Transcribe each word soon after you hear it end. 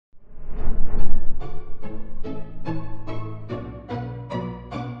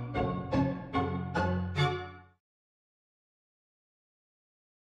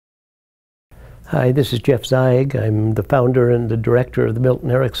Hi, this is Jeff Zeig. I'm the founder and the director of the Milton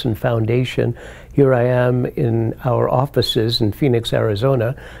Erickson Foundation. Here I am in our offices in Phoenix,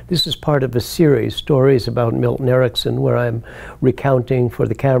 Arizona. This is part of a series, Stories About Milton Erickson, where I'm recounting for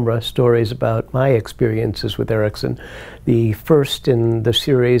the camera stories about my experiences with Erickson. The first in the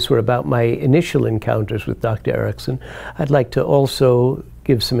series were about my initial encounters with Dr. Erickson. I'd like to also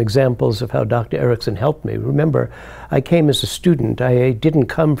give some examples of how Dr. Erickson helped me. Remember, I came as a student. I didn't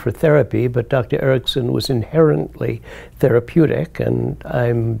come for therapy, but Dr. Erickson was inherently therapeutic, and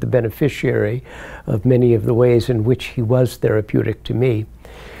I'm the beneficiary of many of the ways in which he was therapeutic to me.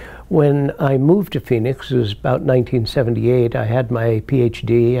 When I moved to Phoenix, it was about 1978, I had my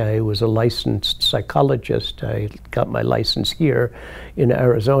PhD. I was a licensed psychologist. I got my license here in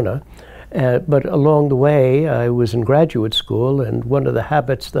Arizona. But along the way, I was in graduate school, and one of the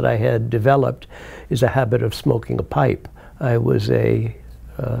habits that I had developed is a habit of smoking a pipe. I was a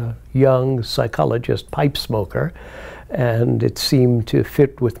young psychologist pipe smoker, and it seemed to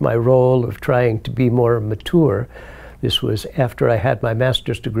fit with my role of trying to be more mature. This was after I had my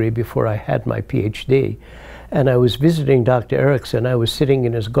master's degree, before I had my PhD. And I was visiting Dr. Erickson. I was sitting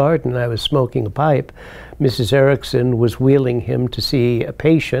in his garden. I was smoking a pipe. Mrs. Erickson was wheeling him to see a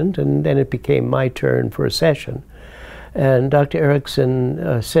patient, and then it became my turn for a session. And Dr.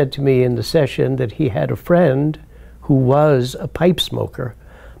 Erickson said to me in the session that he had a friend who was a pipe smoker,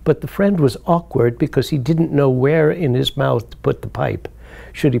 but the friend was awkward because he didn't know where in his mouth to put the pipe.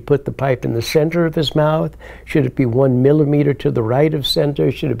 Should he put the pipe in the center of his mouth? Should it be 1 millimeter to the right of center?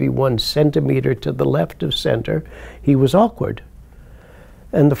 Should it be 1 centimeter to the left of center? He was awkward.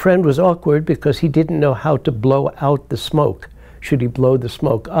 And the friend was awkward because he didn't know how to blow out the smoke. Should he blow the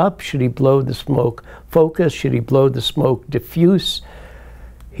smoke up? Should he blow the smoke focus? Should he blow the smoke diffuse?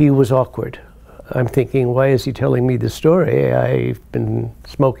 He was awkward. I'm thinking, why is he telling me this story? I've been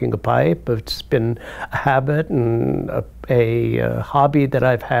smoking a pipe. It's been a habit and a hobby that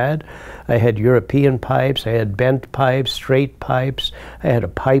I've had. I had European pipes, I had bent pipes, straight pipes, I had a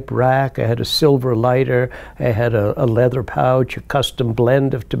pipe rack, I had a silver lighter, I had a leather pouch, a custom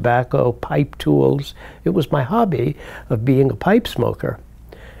blend of tobacco, pipe tools. It was my hobby of being a pipe smoker.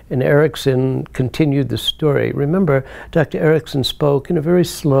 And Erickson continued the story. Remember, Dr. Erickson spoke in a very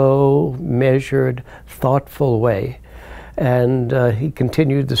slow, measured, thoughtful way. And he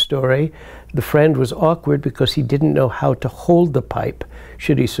continued the story. The friend was awkward because he didn't know how to hold the pipe.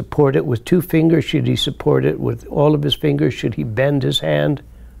 Should he support it with 2 fingers? Should he support it with all of his fingers? Should he bend his hand?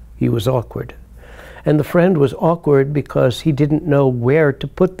 He was awkward. And the friend was awkward because he didn't know where to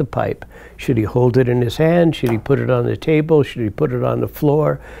put the pipe. Should he hold it in his hand? Should he put it on the table? Should he put it on the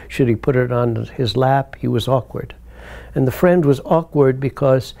floor? Should he put it on his lap? He was awkward. And the friend was awkward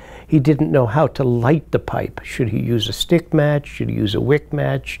because he didn't know how to light the pipe. Should he use a stick match? Should he use a wick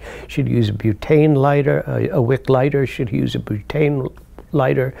match? Should he use a butane lighter, a wick lighter? Should he use a butane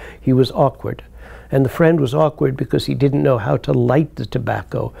lighter? He was awkward. And the friend was awkward because he didn't know how to light the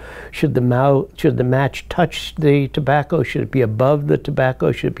tobacco. Should the match touch the tobacco? Should it be above the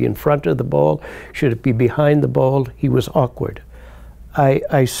tobacco? Should it be in front of the bowl? Should it be behind the bowl? He was awkward.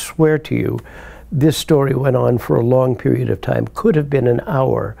 I swear to you, this story went on for a long period of time. Could have been an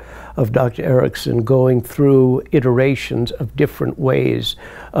hour of Dr. Erickson going through iterations of different ways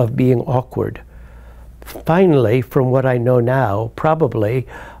of being awkward. Finally, from what I know now, probably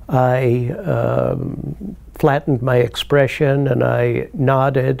I flattened my expression and I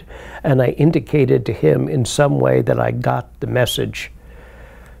nodded and I indicated to him in some way that I got the message.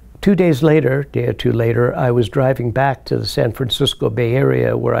 2 days later, day or two later, I was driving back to the San Francisco Bay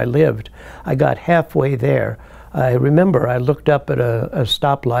Area where I lived. I got halfway there. I remember I looked up at a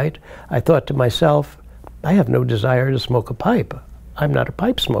stoplight. I thought to myself, I have no desire to smoke a pipe. I'm not a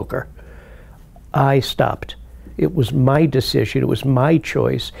pipe smoker. I stopped. It was my decision. It was my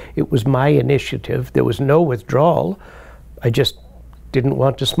choice. It was my initiative. There was no withdrawal. I just didn't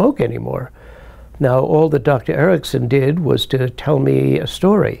want to smoke anymore. Now, all that Dr. Erickson did was to tell me a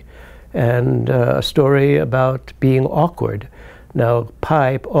story, and a story about being awkward. Now,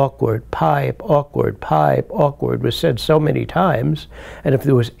 pipe, awkward, pipe, awkward, pipe, awkward was said so many times, and if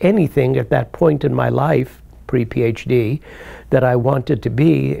there was anything at that point in my life, pre-PhD, that I wanted to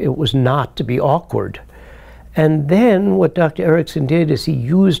be, it was not to be awkward. And then what Dr. Erickson did is he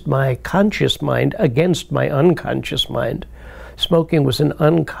used my conscious mind against my unconscious mind. Smoking was an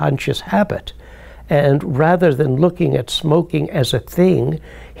unconscious habit. And rather than looking at smoking as a thing,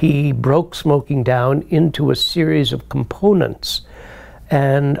 he broke smoking down into a series of components.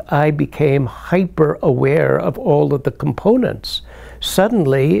 And I became hyper aware of all of the components.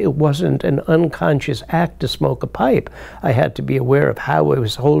 suddenly it wasn't an unconscious act to smoke a pipe. I had to be aware of how I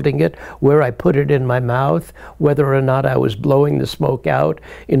was holding it, where I put it in my mouth, whether or not I was blowing the smoke out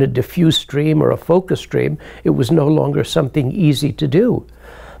in a diffuse stream or a focus stream. It was no longer something easy to do.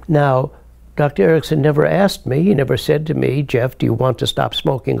 Now, Dr. Erickson never asked me, he never said to me, Jeff, do you want to stop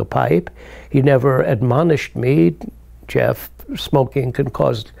smoking a pipe? He never admonished me, Jeff, smoking can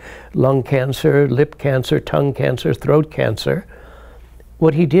cause lung cancer, lip cancer, tongue cancer, throat cancer.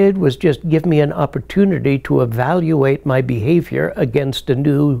 What he did was just give me an opportunity to evaluate my behavior against a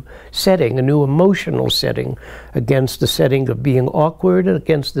new setting, a new emotional setting, against the setting of being awkward, and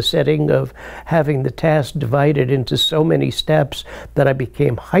against the setting of having the task divided into so many steps that I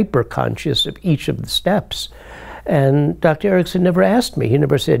became hyper-conscious of each of the steps. And Dr. Erickson never asked me. He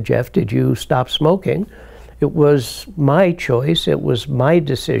never said, Jeff, did you stop smoking? It was my choice, it was my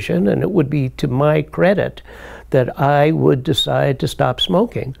decision, and it would be to my credit that I would decide to stop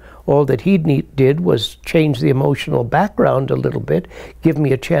smoking. All that he did was change the emotional background a little bit, give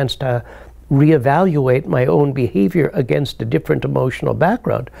me a chance to reevaluate my own behavior against a different emotional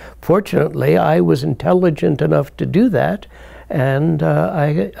background. Fortunately, I was intelligent enough to do that, and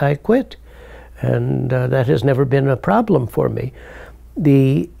I quit. And that has never been a problem for me.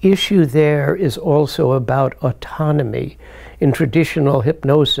 The issue there is also about autonomy. In traditional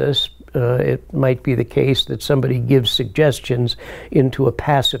hypnosis, it might be the case that somebody gives suggestions into a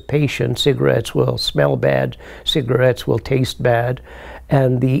passive patient. Cigarettes will smell bad, cigarettes will taste bad,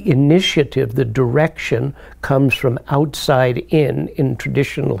 and the initiative, the direction, comes from outside in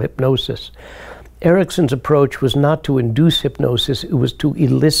traditional hypnosis. Erickson's approach was not to induce hypnosis, it was to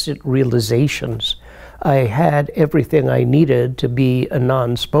elicit realizations. I had everything I needed to be a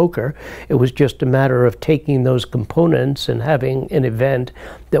non-smoker. It was just a matter of taking those components and having an event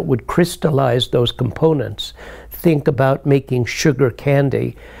that would crystallize those components. Think about making sugar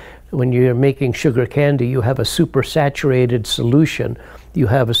candy. When you're making sugar candy, you have a supersaturated solution. You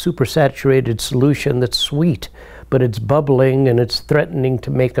have a supersaturated solution that's sweet, but it's bubbling and it's threatening to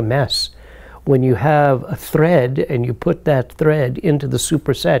make a mess. When you have a thread and you put that thread into the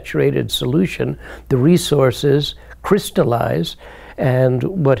supersaturated solution, the resources crystallize, and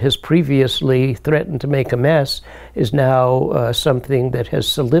what has previously threatened to make a mess is now something that has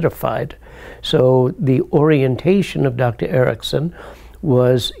solidified. So the orientation of Dr. Erickson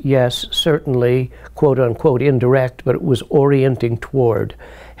was, yes, certainly, quote unquote, indirect, but it was orienting toward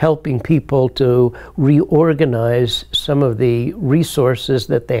helping people to reorganize some of the resources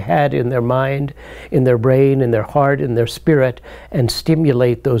that they had in their mind, in their brain, in their heart, in their spirit, and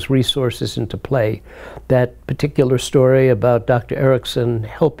stimulate those resources into play. That particular story about Dr. Erickson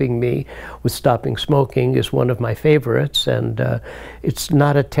helping me with stopping smoking is one of my favorites, and it's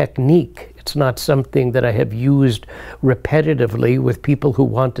not a technique. It's not something that I have used repetitively with people who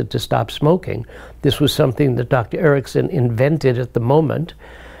wanted to stop smoking. This was something that Dr. Erickson invented at the moment.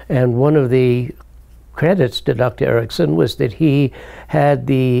 And one of the credits to Dr. Erickson was that he had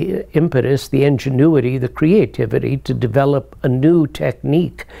the impetus, the ingenuity, the creativity to develop a new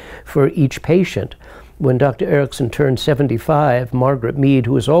technique for each patient. When Dr. Erickson turned 75, Margaret Mead,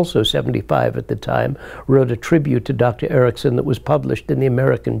 who was also 75 at the time, wrote a tribute to Dr. Erickson that was published in the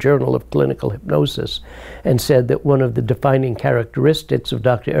American Journal of Clinical Hypnosis, and said that one of the defining characteristics of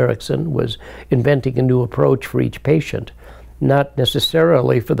Dr. Erickson was inventing a new approach for each patient. Not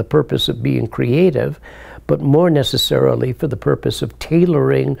necessarily for the purpose of being creative, but more necessarily for the purpose of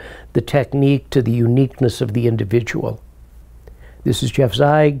tailoring the technique to the uniqueness of the individual. This is Jeff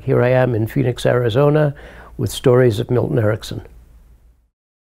Zeig. Here I am in Phoenix, Arizona, with stories of Milton Erickson.